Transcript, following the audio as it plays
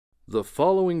The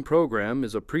following program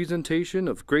is a presentation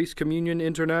of Grace Communion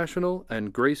International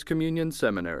and Grace Communion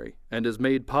Seminary and is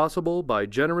made possible by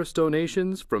generous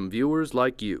donations from viewers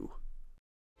like you.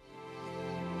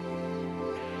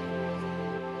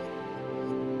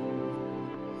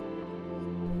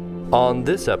 On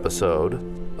this episode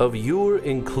of You're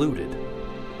Included,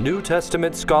 New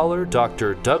Testament scholar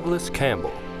Dr. Douglas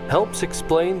Campbell helps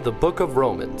explain the book of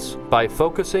Romans by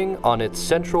focusing on its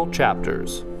central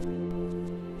chapters.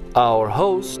 Our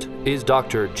host is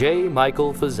Dr. J.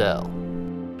 Michael Feazell.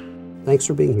 Thanks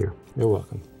for being here. You're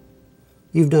welcome.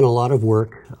 You've done a lot of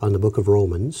work on the book of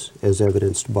Romans, as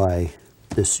evidenced by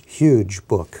this huge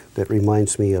book that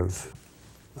reminds me of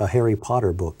a Harry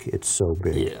Potter book. It's so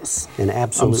big. Yes. And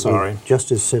absolutely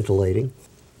just as scintillating.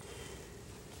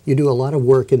 You do a lot of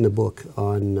work in the book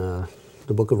on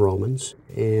the book of Romans,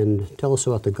 and tell us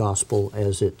about the gospel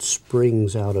as it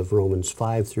springs out of Romans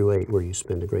 5 through 8, where you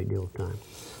spend a great deal of time.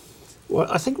 Well,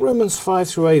 I think Romans 5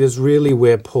 through 8 is really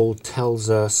where Paul tells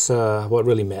us what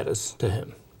really matters to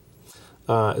him.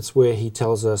 It's where he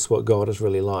tells us what God is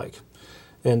really like.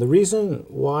 And the reason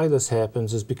why this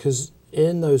happens is because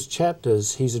in those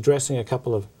chapters, he's addressing a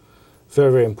couple of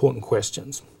very, very important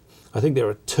questions. I think there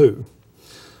are two.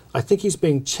 I think he's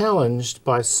being challenged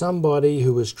by somebody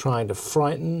who is trying to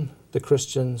frighten the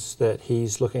Christians that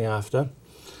he's looking after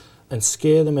and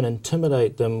scare them and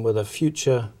intimidate them with a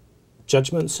future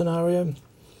judgment scenario.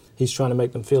 He's trying to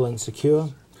make them feel insecure.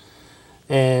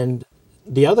 And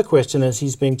the other question is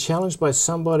he's being challenged by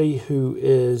somebody who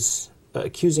is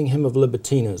accusing him of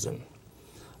libertinism.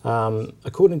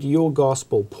 According to your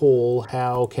gospel, Paul,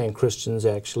 how can Christians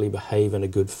actually behave in a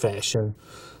good fashion?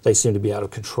 They seem to be out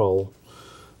of control,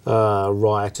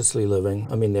 riotously living.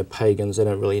 I mean, they're pagans. They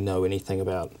don't really know anything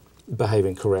about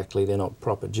behaving correctly. They're not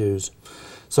proper Jews.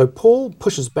 So Paul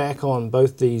pushes back on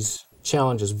both these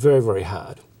challenges very, very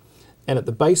hard. And at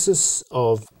the basis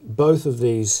of both of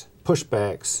these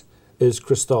pushbacks is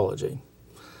Christology.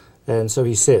 And so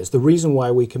he says, the reason why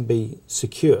we can be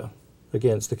secure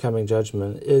against the coming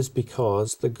judgment is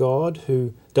because the God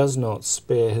who does not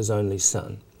spare his only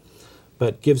Son,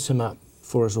 but gives him up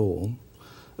for us all,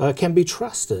 can be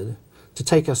trusted to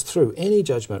take us through any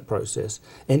judgment process.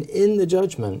 And in the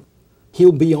judgment,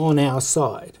 he'll be on our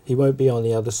side. He won't be on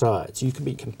the other side. So you can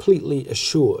be completely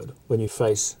assured when you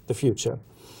face the future.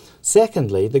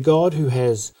 Secondly, the God who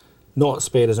has not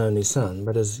spared his only Son,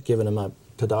 but has given him up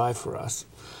to die for us,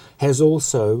 has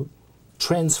also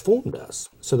transformed us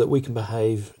so that we can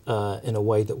behave in a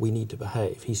way that we need to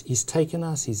behave. He's taken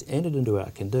us, he's entered into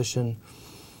our condition,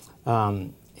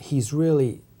 he's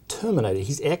really terminated,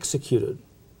 he's executed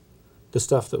the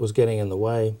stuff that was getting in the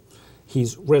way.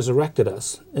 He's resurrected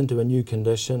us into a new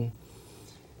condition.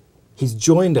 He's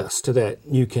joined us to that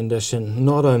new condition,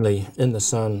 not only in the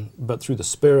Son, but through the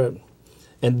Spirit.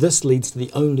 And this leads to the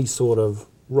only sort of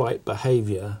right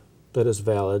behavior that is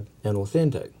valid and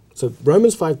authentic. So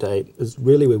Romans 5 to 8 is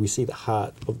really where we see the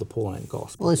heart of the Pauline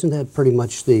gospel. Well, isn't that pretty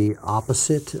much the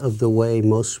opposite of the way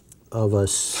most of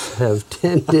us have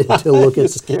tended to look at,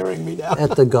 scaring me now.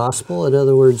 at the gospel? In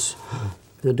other words,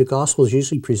 the gospel is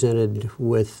usually presented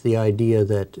with the idea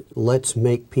that let's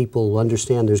make people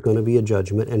understand there's going to be a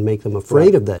judgment and make them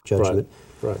afraid of that judgment.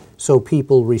 Right. So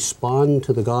people respond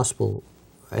to the gospel,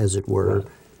 as it were,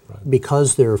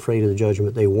 because they're afraid of the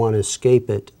judgment. They want to escape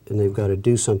it, and they've got to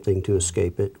do something to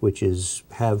escape it, which is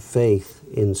have faith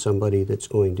in somebody that's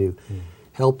going to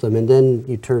help them. And then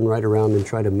you turn right around and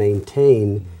try to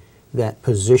maintain that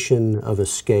position of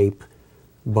escape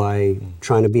by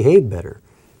trying to behave better.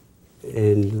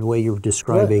 And the way you're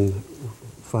describing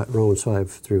Romans 5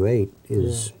 through 8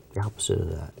 is the opposite of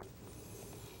that.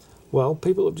 Well,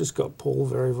 people have just got Paul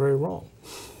very, very wrong.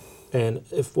 And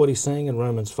if what he's saying in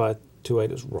Romans 5 to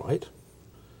 8 is right,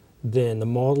 then the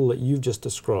model that you've just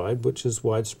described, which is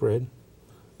widespread,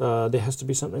 there has to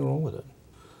be something wrong with it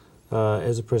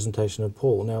as a presentation of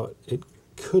Paul. Now, it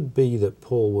could be that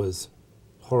Paul was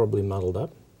horribly muddled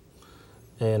up,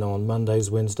 and on Mondays,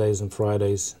 Wednesdays, and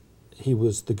Fridays, he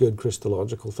was the good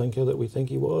Christological thinker that we think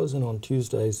he was, and on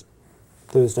Tuesdays,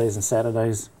 Thursdays, and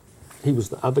Saturdays, he was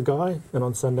the other guy, and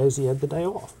on Sundays he had the day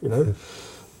off, you know.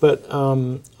 But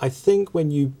I think when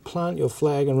you plant your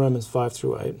flag in Romans 5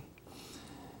 through 8,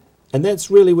 and that's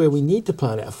really where we need to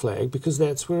plant our flag, because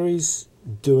that's where he's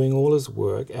doing all his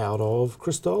work out of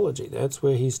Christology. That's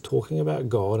where he's talking about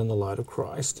God in the light of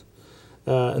Christ.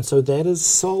 And so that is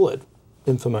solid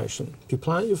information. If you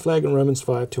plant your flag in Romans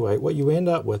 5 to 8, what you end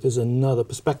up with is another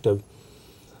perspective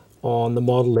on the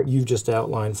model that you've just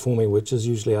outlined for me, which is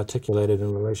usually articulated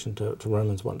in relation to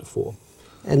Romans 1 to 4.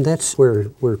 And that's where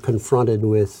we're confronted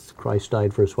with Christ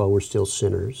died for us while we're still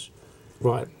sinners.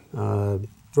 Right.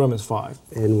 Romans 5.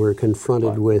 And we're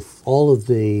confronted with all of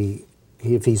the,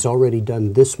 if he's already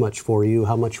done this much for you,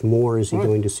 how much more is he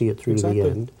going to see it through to the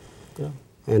end? Yeah.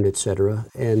 And etc.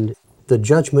 And the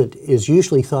judgment is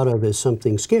usually thought of as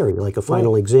something scary, like a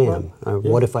final exam.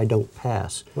 What if I don't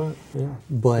pass? Right, yeah.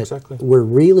 But we're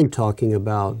really talking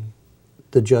about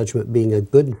the judgment being a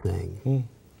good thing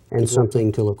and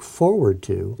something to look forward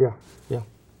to.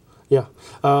 Yeah.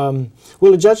 Well,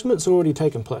 the judgment's already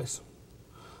taken place,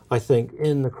 I think,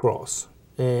 in the cross.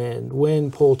 And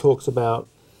when Paul talks about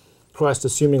Christ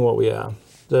assuming what we are,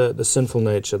 the sinful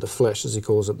nature, the flesh, as he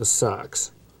calls it, the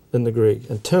sarx in the Greek,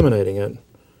 and terminating it,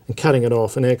 and cutting it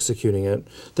off and executing it,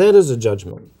 that is a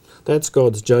judgment. That's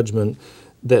God's judgment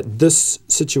that this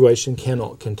situation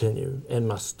cannot continue and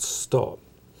must stop.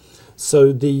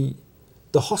 So the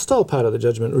hostile part of the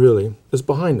judgment really is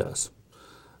behind us.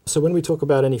 So when we talk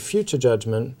about any future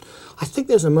judgment, I think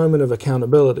there's a moment of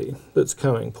accountability that's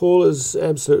coming. Paul is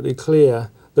absolutely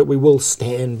clear that we will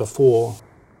stand before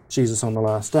Jesus on the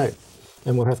last day,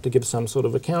 and we'll have to give some sort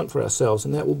of account for ourselves,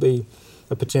 and that will be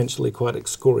a potentially quite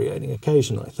excoriating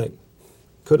occasion, I think.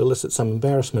 Could elicit some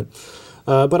embarrassment.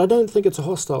 But I don't think it's a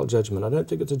hostile judgment. I don't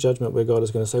think it's a judgment where God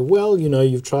is going to say, well, you know,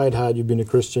 you've tried hard, you've been a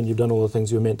Christian, you've done all the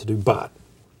things you were meant to do, but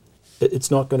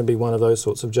it's not going to be one of those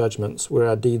sorts of judgments where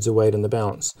our deeds are weighed in the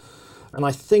balance. And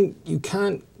I think you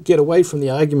can't get away from the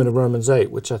argument of Romans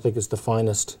 8, which I think is the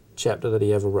finest chapter that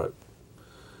he ever wrote,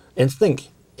 and think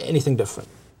anything different.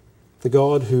 The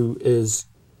God who is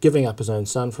giving up his own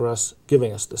Son for us,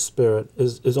 giving us the Spirit,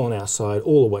 is on our side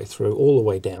all the way through, all the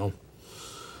way down,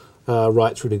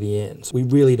 right through to the end. We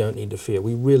really don't need to fear.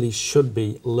 We really should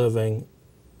be living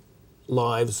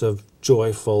lives of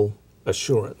joyful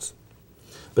assurance.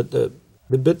 But the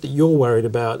bit that you're worried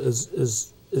about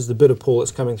is the bit of Paul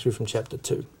that's coming through from chapter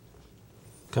 2,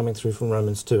 coming through from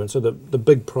Romans 2. And so the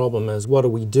big problem is, what do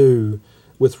we do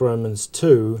with Romans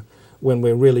 2 when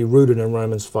we're really rooted in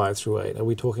Romans 5 through 8? Are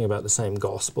we talking about the same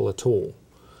gospel at all?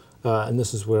 And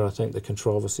this is where I think the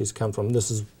controversies come from.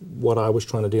 This is what I was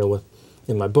trying to deal with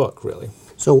in my book, really.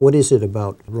 So what is it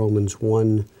about Romans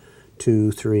 1,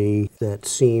 2, 3 that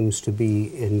seems to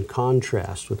be in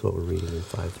contrast with what we're reading in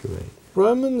 5 through 8?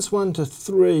 Romans 1 to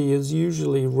 3 is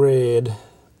usually read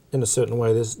in a certain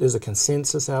way. There's a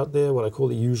consensus out there, what I call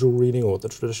the usual reading or the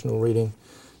traditional reading.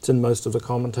 It's in most of the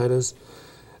commentators.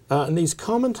 And these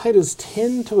commentators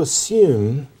tend to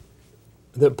assume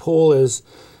that Paul is,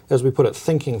 as we put it,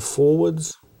 thinking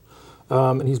forwards.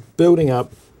 And he's building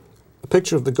up a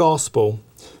picture of the gospel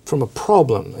from a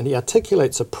problem. And he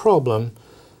articulates a problem,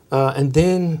 and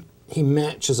then he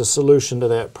matches a solution to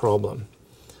that problem.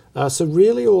 So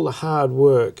really all the hard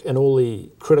work and all the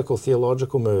critical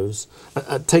theological moves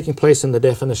are taking place in the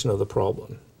definition of the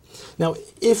problem. Now,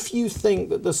 if you think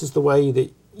that this is the way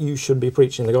that you should be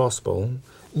preaching the gospel,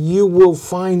 you will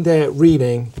find that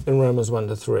reading in Romans 1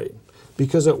 to 3,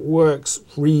 because it works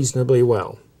reasonably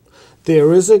well.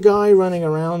 There is a guy running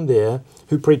around there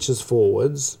who preaches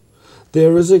forwards.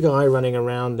 There is a guy running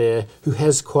around there who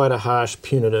has quite a harsh,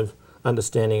 punitive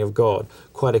understanding of God,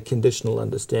 quite a conditional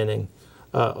understanding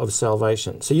of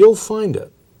salvation. So you'll find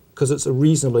it, because it's a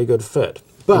reasonably good fit.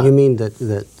 But you mean that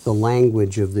the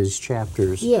language of these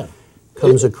chapters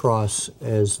comes across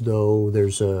as though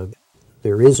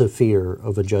there is a fear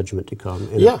of a judgment to come,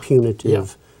 and a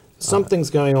punitive... Something's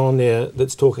going on there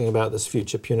that's talking about this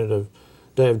future punitive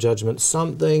day of judgment,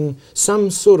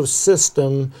 some sort of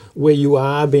system where you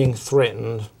are being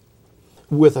threatened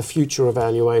with a future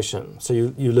evaluation. So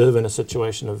you live in a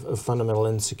situation of fundamental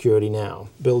insecurity now,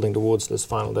 building towards this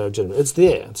final day of judgment. It's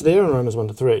there in Romans 1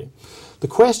 to 3. The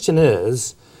question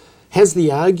is, has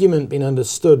the argument been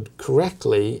understood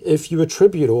correctly if you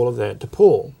attribute all of that to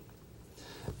Paul?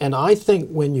 And I think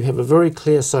when you have a very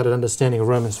clear-sighted understanding of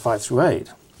Romans 5 through 8,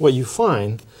 what you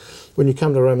find when you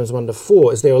come to Romans 1 to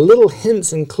 4 is there are little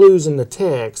hints and clues in the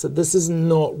text that this is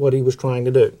not what he was trying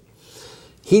to do.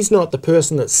 He's not the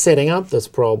person that's setting up this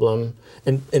problem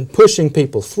and pushing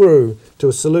people through to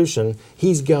a solution.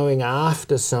 He's going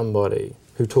after somebody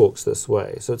who talks this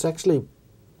way. So it's actually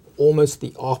almost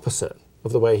the opposite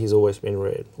of the way he's always been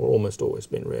read, or almost always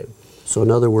been read. So in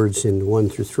other words, in 1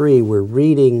 through 3, we're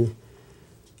reading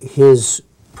his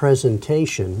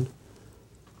presentation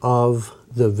of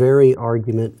the very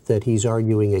argument that he's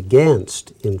arguing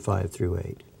against in 5 through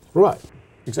 8. Right,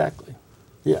 exactly.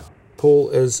 Yeah.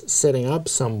 Paul is setting up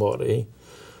somebody,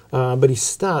 but he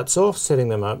starts off setting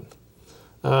them up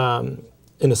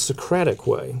in a Socratic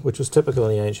way, which was typical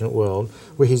in the ancient world,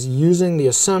 where he's using the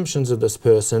assumptions of this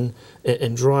person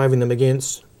and driving them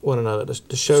against one another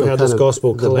to show how this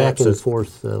gospel collapses. The back and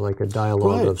forth, like a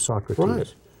dialogue of Socrates.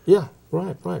 Right. Yeah,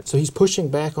 Right. So he's pushing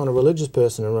back on a religious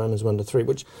person in Romans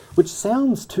 1-3, which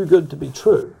sounds too good to be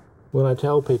true when I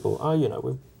tell people,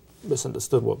 we've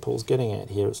misunderstood what Paul's getting at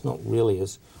here. It's not really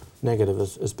as negative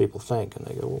as people think. And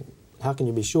they go, well, how can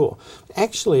you be sure?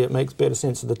 Actually, it makes better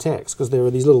sense of the text, because there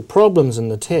are these little problems in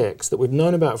the text that we've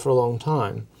known about for a long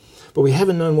time, but we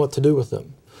haven't known what to do with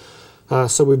them.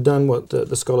 So we've done what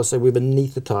the scholars say, we've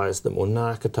anesthetized them or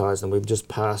narcotized them. We've just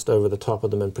passed over the top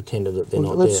of them and pretended that they're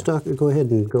not there. Let's go ahead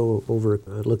and go over,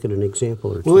 look at an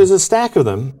example or two. Well, there's a stack of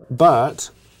them, but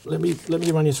let me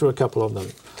run you through a couple of them.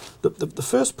 The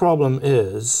first problem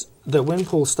is that when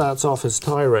Paul starts off his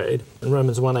tirade in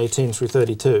Romans 1:18 through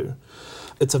 32,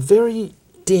 it's a very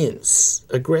dense,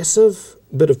 aggressive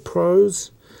bit of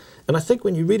prose. And I think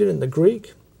when you read it in the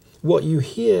Greek, what you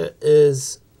hear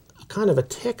is kind of a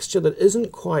texture that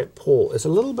isn't quite Paul. It's a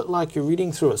little bit like you're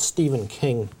reading through a Stephen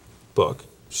King book,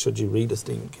 should you read a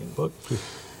Stephen King book,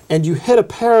 and you hit a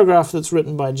paragraph that's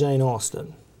written by Jane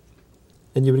Austen,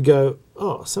 and you would go,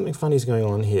 oh, something funny's going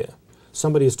on here.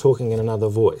 Somebody is talking in another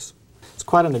voice. It's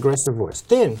quite an aggressive voice.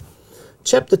 Then,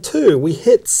 chapter 2, we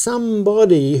hit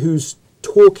somebody who's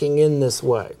talking in this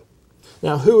way.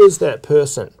 Now, who is that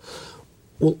person?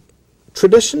 Well,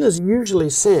 tradition has usually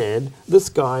said this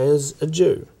guy is a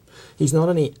Jew. He's not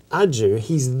only a Jew,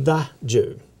 he's the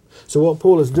Jew. So what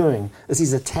Paul is doing is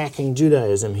he's attacking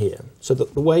Judaism here. So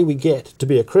that the way we get to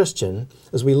be a Christian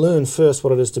is we learn first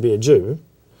what it is to be a Jew,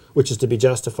 which is to be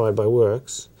justified by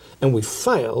works, and we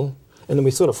fail, and then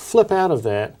we sort of flip out of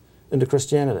that into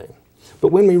Christianity. But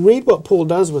when we read what Paul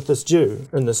does with this Jew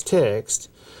in this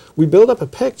text, we build up a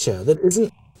picture that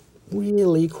isn't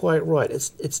really quite right.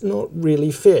 It's not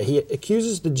really fair. He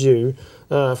accuses the Jew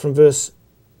from verse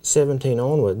 17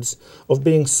 onwards of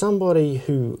being somebody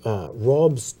who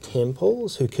robs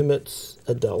temples, who commits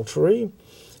adultery,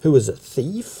 who is a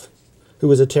thief,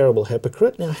 who is a terrible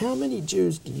hypocrite. Now, how many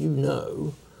Jews do you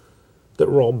know that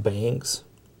rob banks,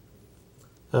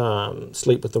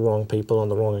 sleep with the wrong people on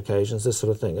the wrong occasions, this sort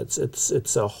of thing?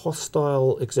 It's a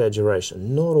hostile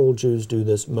exaggeration. Not all Jews do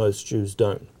this, most Jews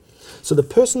don't. So the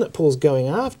person that Paul's going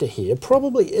after here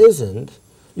probably isn't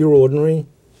your ordinary,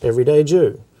 everyday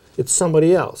Jew. It's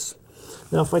somebody else.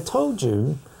 Now, if I told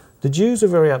you the Jews were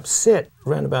very upset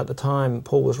around about the time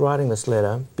Paul was writing this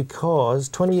letter because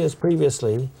 20 years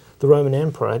previously the Roman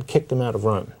Emperor had kicked them out of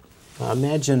Rome.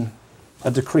 Imagine a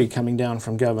decree coming down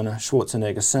from Governor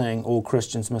Schwarzenegger saying all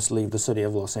Christians must leave the city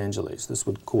of Los Angeles. This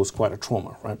would cause quite a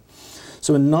trauma, right?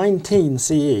 So in 19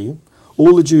 CE,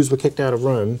 all the Jews were kicked out of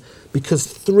Rome because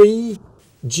 3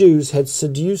 Jews had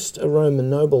seduced a Roman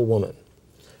noblewoman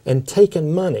and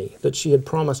taken money that she had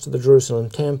promised to the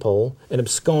Jerusalem temple and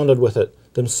absconded with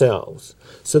it themselves.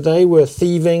 So they were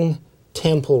thieving,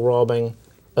 temple-robbing,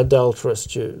 adulterous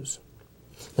Jews.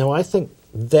 Now, I think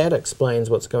that explains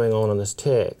what's going on in this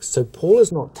text. So Paul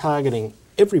is not targeting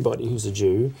everybody who's a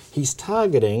Jew. He's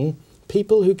targeting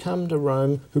people who come to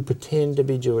Rome who pretend to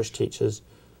be Jewish teachers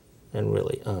and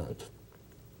really aren't.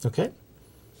 Okay?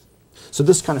 So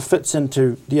this kind of fits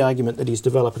into the argument that he's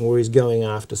developing where he's going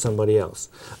after somebody else.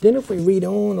 Then if we read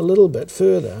on a little bit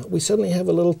further, we suddenly have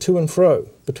a little to and fro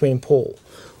between Paul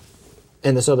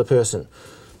and this other person.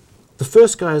 The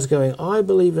first guy is going, I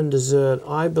believe in desert,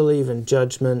 I believe in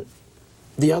judgment.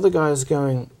 The other guy is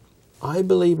going, I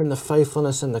believe in the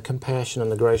faithfulness and the compassion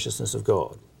and the graciousness of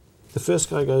God. The first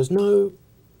guy goes, no,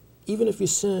 even if you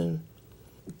sin,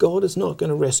 God is not going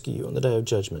to rescue you on the day of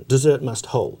judgment. Desert must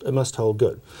hold. It must hold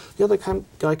good. The other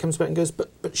guy comes back and goes,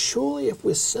 but surely if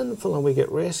we're sinful and we get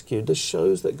rescued, this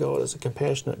shows that God is a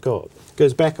compassionate God. It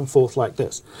goes back and forth like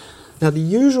this. Now, the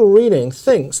usual reading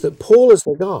thinks that Paul is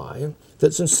the guy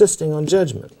that's insisting on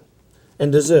judgment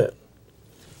and desert.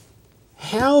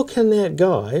 How can that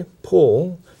guy,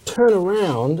 Paul, turn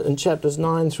around in chapters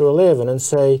 9 through 11 and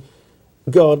say,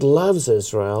 God loves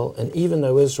Israel, and even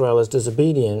though Israel is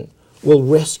disobedient, will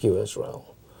rescue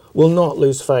Israel, will not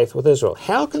lose faith with Israel?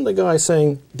 How can the guy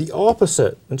saying the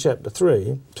opposite in chapter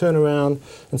 3 turn around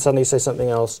and suddenly say something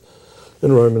else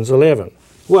in Romans 11?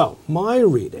 Well, my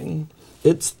reading,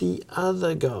 it's the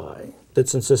other guy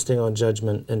that's insisting on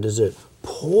judgment and desert.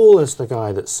 Paul is the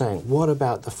guy that's saying, what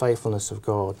about the faithfulness of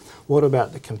God? What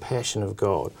about the compassion of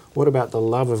God? What about the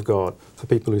love of God for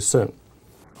people who sin?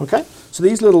 Okay, so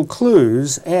these little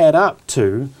clues add up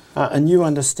to a new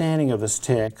understanding of this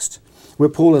text where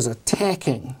Paul is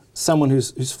attacking someone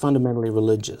who's fundamentally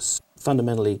religious,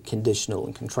 fundamentally conditional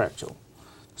and contractual.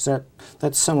 So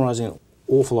that's summarizing an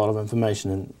awful lot of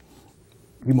information, and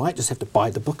you might just have to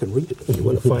buy the book and read it if you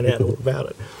want to find out all about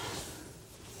it.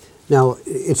 Now,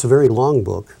 it's a very long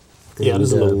book. Yeah, it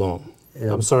is a little long.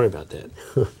 I'm sorry about that.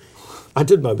 I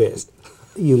did my best.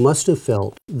 You must have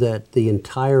felt that the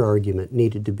entire argument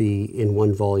needed to be in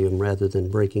one volume rather than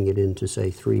breaking it into,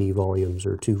 say, 3 volumes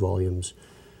or 2 volumes.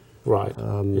 Right.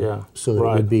 Yeah. So that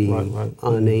it would be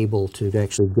unable to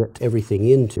actually get everything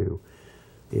into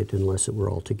it unless it were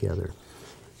all together.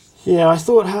 Yeah, I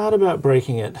thought hard about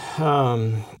breaking it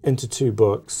into 2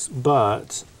 books,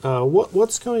 but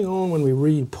what's going on when we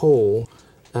read Paul,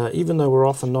 even though we're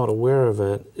often not aware of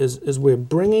it, is we're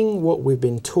bringing what we've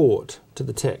been taught to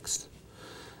the text,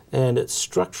 and it's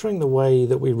structuring the way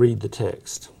that we read the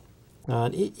text,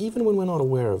 even when we're not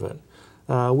aware of it.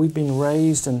 We've been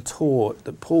raised and taught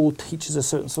that Paul teaches a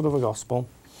certain sort of a gospel,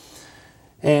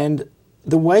 and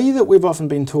the way that we've often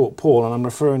been taught Paul, and I'm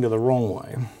referring to the wrong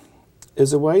way,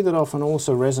 is a way that often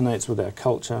also resonates with our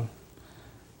culture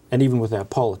and even with our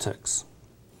politics.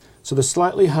 So the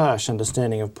slightly harsh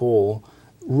understanding of Paul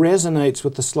resonates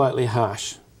with the slightly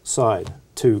harsh side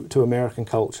to American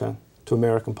culture, to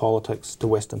American politics, to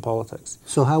Western politics.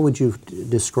 So how would you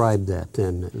describe that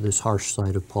then, this harsh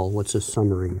side of Paul? What's a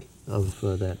summary of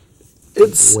that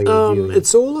way of viewing it?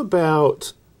 It's all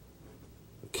about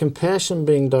compassion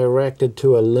being directed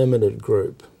to a limited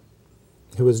group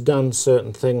who has done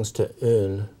certain things to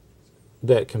earn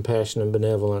that compassion and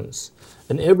benevolence,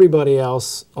 and everybody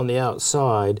else on the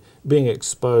outside being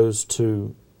exposed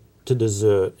to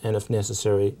desert, and if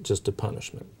necessary, just to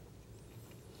punishment.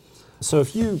 So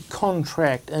if you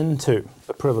contract into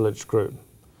a privileged group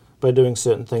by doing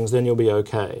certain things, then you'll be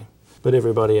okay. But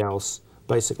everybody else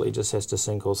basically just has to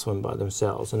sink or swim by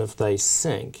themselves. And if they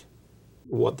sink,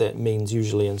 what that means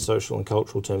usually in social and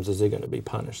cultural terms is they're going to be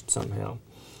punished somehow.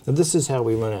 And this is how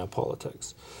we run our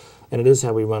politics. And it is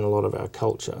how we run a lot of our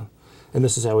culture. And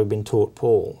this is how we've been taught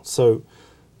Paul. So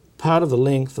part of the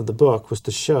length of the book was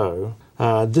to show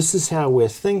this is how we're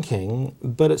thinking,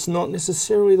 but it's not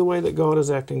necessarily the way that God is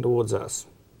acting towards us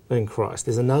in Christ.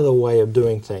 There's another way of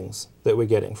doing things that we're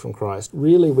getting from Christ.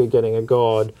 Really, we're getting a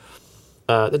God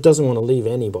that doesn't want to leave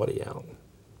anybody out.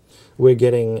 We're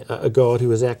getting a God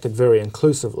who has acted very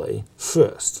inclusively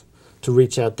first to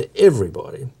reach out to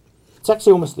everybody. It's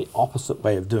actually almost the opposite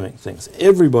way of doing things.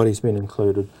 Everybody's been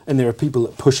included, and there are people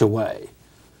that push away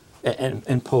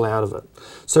and pull out of it.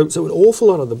 So an awful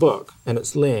lot of the book and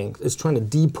its length is trying to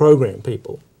deprogram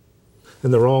people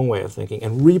in the wrong way of thinking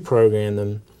and reprogram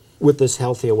them with this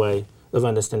healthier way of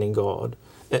understanding God,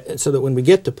 so that when we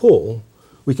get to Paul,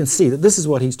 we can see that this is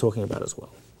what he's talking about as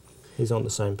well. He's on the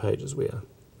same page as we are.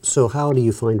 So how do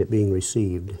you find it being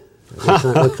received?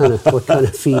 What kind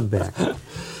of feedback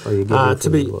are you getting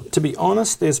from the book? To be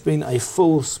honest, there's been a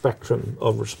full spectrum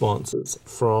of responses,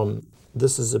 from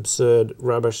this is absurd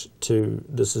rubbish to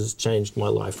this has changed my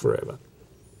life forever.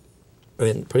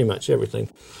 And pretty much everything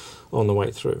on the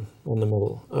way through, on the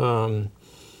middle.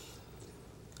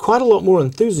 Quite a lot more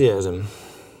enthusiasm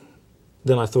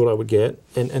than I thought I would get,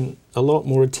 and a lot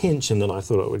more attention than I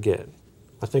thought I would get.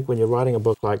 I think when you're writing a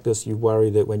book like this, you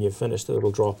worry that when you're finished, it'll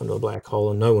drop into a black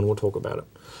hole and no one will talk about it.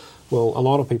 Well, a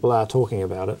lot of people are talking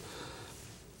about it.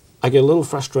 I get a little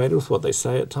frustrated with what they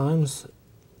say at times.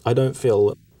 I don't feel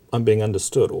that I'm being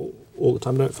understood all the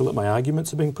time. I don't feel that my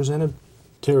arguments are being presented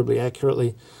terribly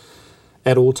accurately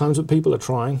at all times, but people are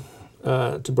trying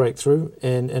to break through,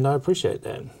 and I appreciate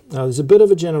that. There's a bit of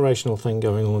a generational thing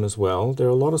going on as well. There are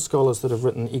a lot of scholars that have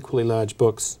written equally large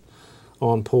books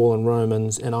on Paul and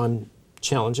Romans, and I'm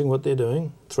challenging what they're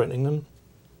doing, threatening them.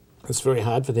 It's very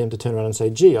hard for them to turn around and say,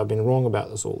 gee, I've been wrong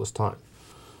about this all this time,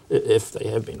 if they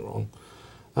have been wrong.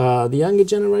 The younger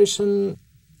generation,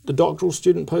 the doctoral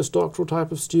student, postdoctoral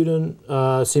type of student,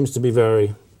 seems to be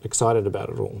very excited about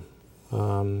it all.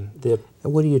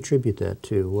 What do you attribute that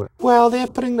to? Well, they're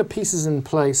putting the pieces in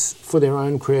place for their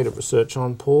own creative research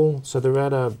on Paul, so they're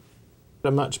at a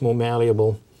much more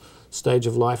malleable stage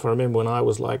of life. I remember when I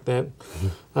was like that.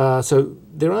 So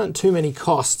there aren't too many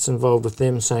costs involved with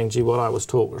them saying, gee, what I was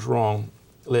taught was wrong,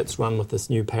 let's run with this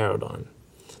new paradigm.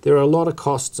 There are a lot of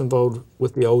costs involved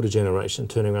with the older generation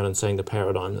turning around and saying the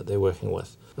paradigm that they're working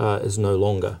with is no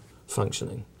longer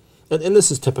functioning. And this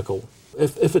is typical.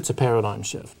 If it's a paradigm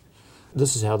shift,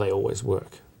 this is how they always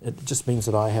work. It just means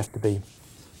that I have to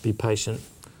be patient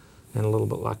and a little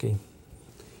bit lucky.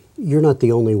 You're not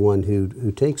the only one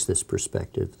who takes this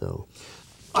perspective, though.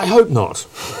 I hope not.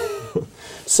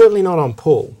 Certainly not on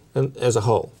Paul as a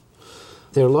whole.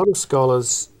 There are a lot of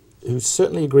scholars who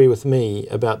certainly agree with me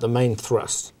about the main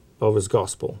thrust of his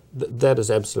gospel. That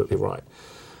is absolutely right.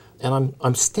 And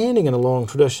I'm standing in a long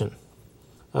tradition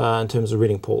in terms of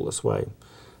reading Paul this way.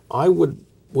 I would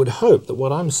hope that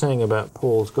what I'm saying about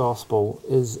Paul's gospel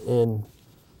is in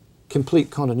complete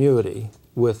continuity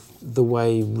with the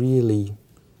way really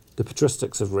the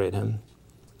patristics have read him,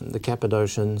 the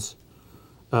Cappadocians,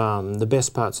 the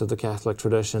best parts of the Catholic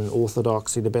tradition,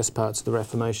 Orthodoxy, the best parts of the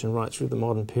Reformation, right through the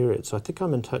modern period. So I think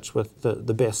I'm in touch with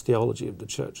the best theology of the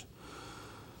Church.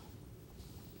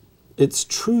 It's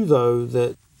true, though,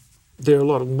 that there are a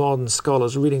lot of modern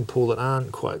scholars reading Paul that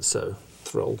aren't quite so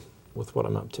thrilled with what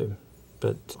I'm up to.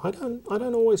 But I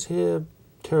don't always hear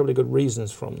terribly good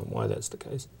reasons from them why that's the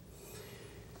case.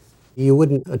 You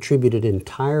wouldn't attribute it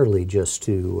entirely just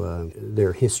to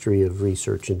their history of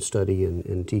research and study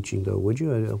and teaching, though, would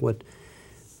you?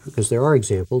 Because there are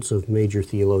examples of major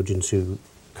theologians who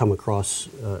come across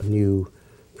new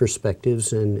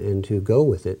perspectives and who go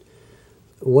with it.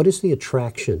 What is the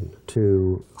attraction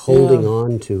to holding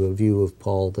on to a view of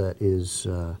Paul that is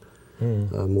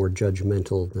more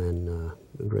judgmental than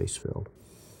grace-filled?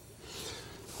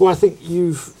 Well, I think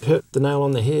you've hit the nail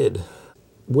on the head.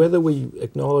 Whether we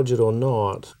acknowledge it or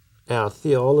not, our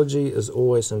theology is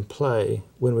always in play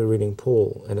when we're reading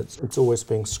Paul, and it's always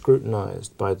being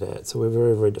scrutinized by that, so we're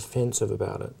very, very defensive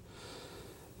about it.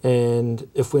 And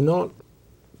if we're not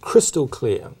crystal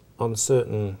clear on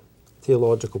certain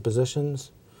theological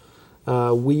positions,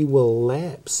 we will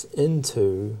lapse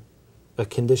into a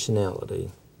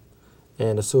conditionality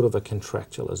and a sort of a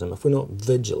contractualism if we're not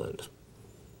vigilant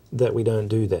that we don't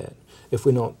do that, if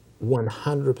we're not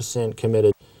 100%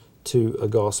 committed to a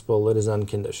gospel that is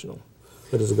unconditional,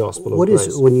 that is a gospel of grace. What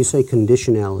is, when you say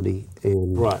conditionality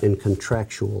and, Right. and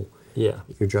contractual, Yeah.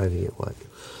 you're driving at what?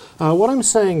 What I'm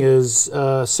saying is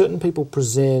certain people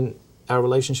present our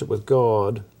relationship with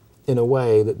God in a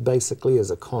way that basically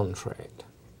is a contract.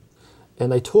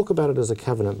 And they talk about it as a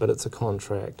covenant, but it's a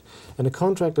contract. And a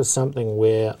contract is something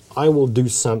where I will do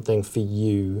something for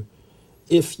you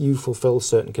if you fulfill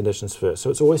certain conditions first. So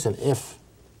it's always an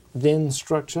if-then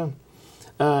structure.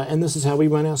 And this is how we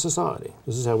run our society.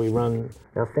 This is how we run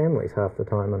our families half the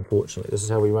time, unfortunately. This is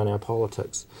how we run our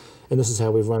politics. And this is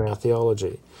how we run our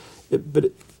theology.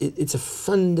 But it's a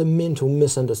fundamental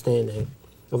misunderstanding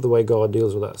of the way God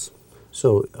deals with us.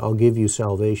 So I'll give you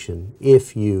salvation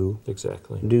if you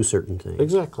Exactly. do certain things.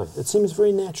 Exactly. It seems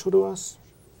very natural to us.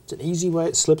 It's an easy way.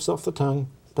 It slips off the tongue,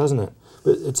 doesn't it?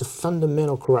 But it's a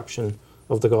fundamental corruption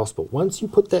of the gospel. Once you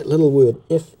put that little word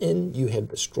if in, you have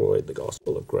destroyed the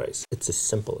gospel of grace. It's as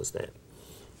simple as that.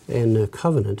 And a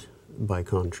covenant, by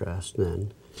contrast,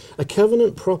 then. A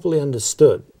covenant properly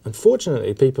understood.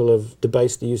 Unfortunately, people have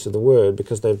debased the use of the word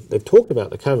because they've talked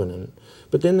about the covenant,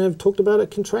 but then they've talked about it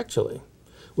contractually,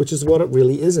 which is what it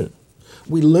really isn't.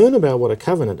 We learn about what a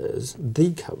covenant is,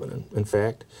 the covenant, in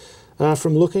fact,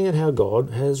 from looking at how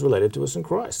God has related to us in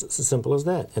Christ. It's as simple as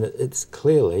that. And it's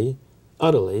clearly,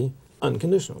 utterly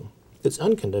unconditional. It's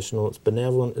unconditional, it's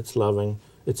benevolent, it's loving,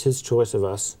 it's His choice of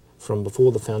us from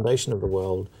before the foundation of the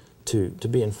world to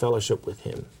be in fellowship with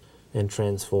Him and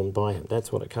transformed by Him.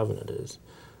 That's what a covenant is.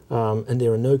 And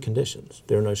there are no conditions.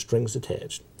 There are no strings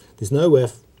attached. There's no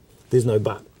if, there's no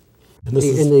but. And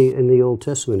this In the Old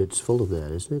Testament, it's full of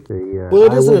that, isn't it? Well,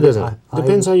 it isn't, it isn't.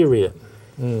 Depends how you read it.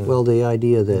 Well, the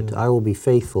idea that I will be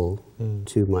faithful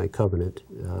to my covenant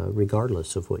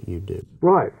regardless of what you do.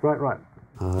 Right.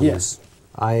 Yes,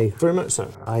 I very much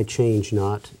so. I change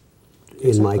not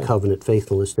in my Exactly. covenant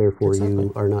faithfulness, therefore Exactly.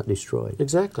 you are not destroyed.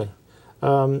 Exactly.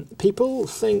 People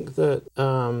think that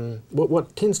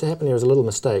what tends to happen here is a little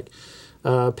mistake.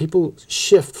 People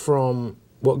shift from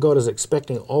what God is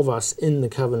expecting of us in the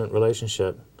covenant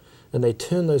relationship, and they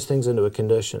turn those things into a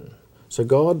condition. So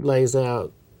God lays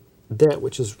out that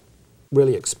which is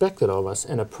really expected of us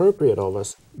and appropriate of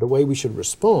us, the way we should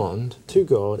respond to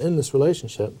God in this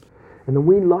relationship, and then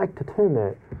we like to turn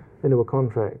that into a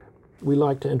contract. We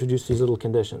like to introduce these little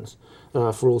conditions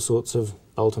for all sorts of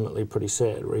ultimately pretty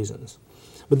sad reasons.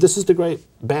 But this is the great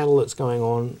battle that's going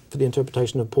on for the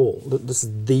interpretation of Paul. This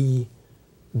is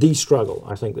the struggle,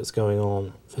 I think, that's going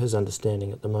on for his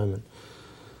understanding at the moment.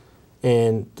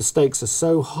 And the stakes are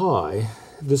so high,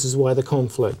 this is why the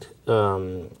conflict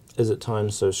is at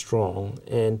times so strong,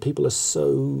 and people are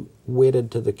so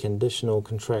wedded to the conditional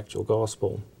contractual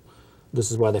gospel. This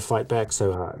is why they fight back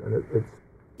so hard. And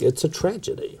it's a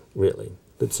tragedy, really,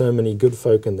 that so many good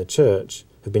folk in the church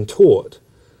have been taught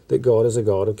that God is a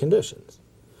God of conditions.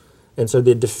 And so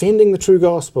they're defending the true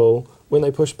gospel when they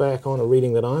push back on a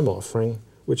reading that I'm offering,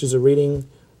 which is a reading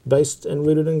based and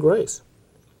rooted in grace.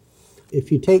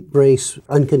 If you take grace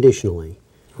unconditionally,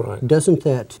 Right. doesn't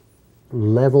that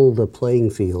level the playing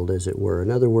field, as it were? In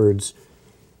other words,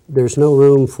 there's no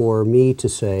room for me to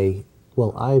say,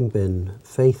 well, I've been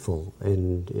faithful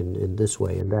in this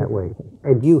way and that way,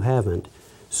 and you haven't,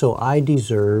 so I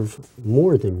deserve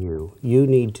more than you. You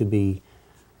need to be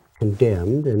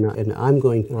condemned, and I'm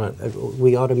going. Right.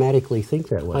 We automatically think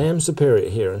that way. I am superior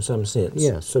here in some sense.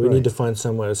 Yes. So we right. need to find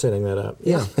some way of setting that up.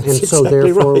 Yeah. And That's so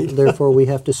exactly therefore, right. therefore, we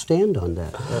have to stand on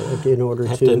that in order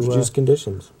have to introduce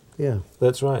conditions. Yeah.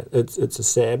 That's right. It's a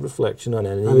sad reflection on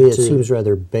any. I mean, it seems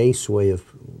rather base way of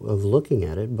looking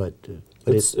at it, but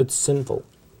it's sinful,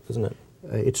 isn't it?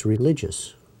 It's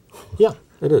religious. Yeah,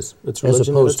 it is. It's religion as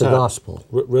opposed to at its gospel.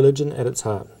 Heart. Religion at its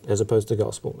heart, as opposed to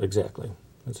gospel. Exactly.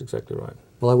 That's exactly right.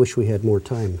 Well, I wish we had more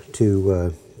time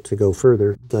to go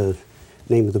further. The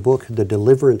name of the book, The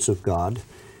Deliverance of God.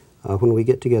 When we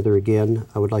get together again,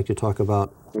 I would like to talk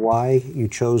about why you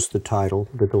chose the title,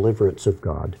 The Deliverance of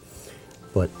God.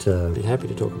 But I'd be happy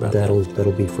to talk about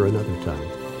that'll be for another time.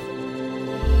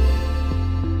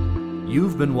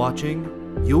 You've been watching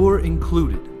You're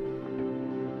Included,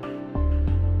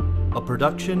 a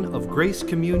production of Grace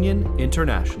Communion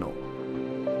International.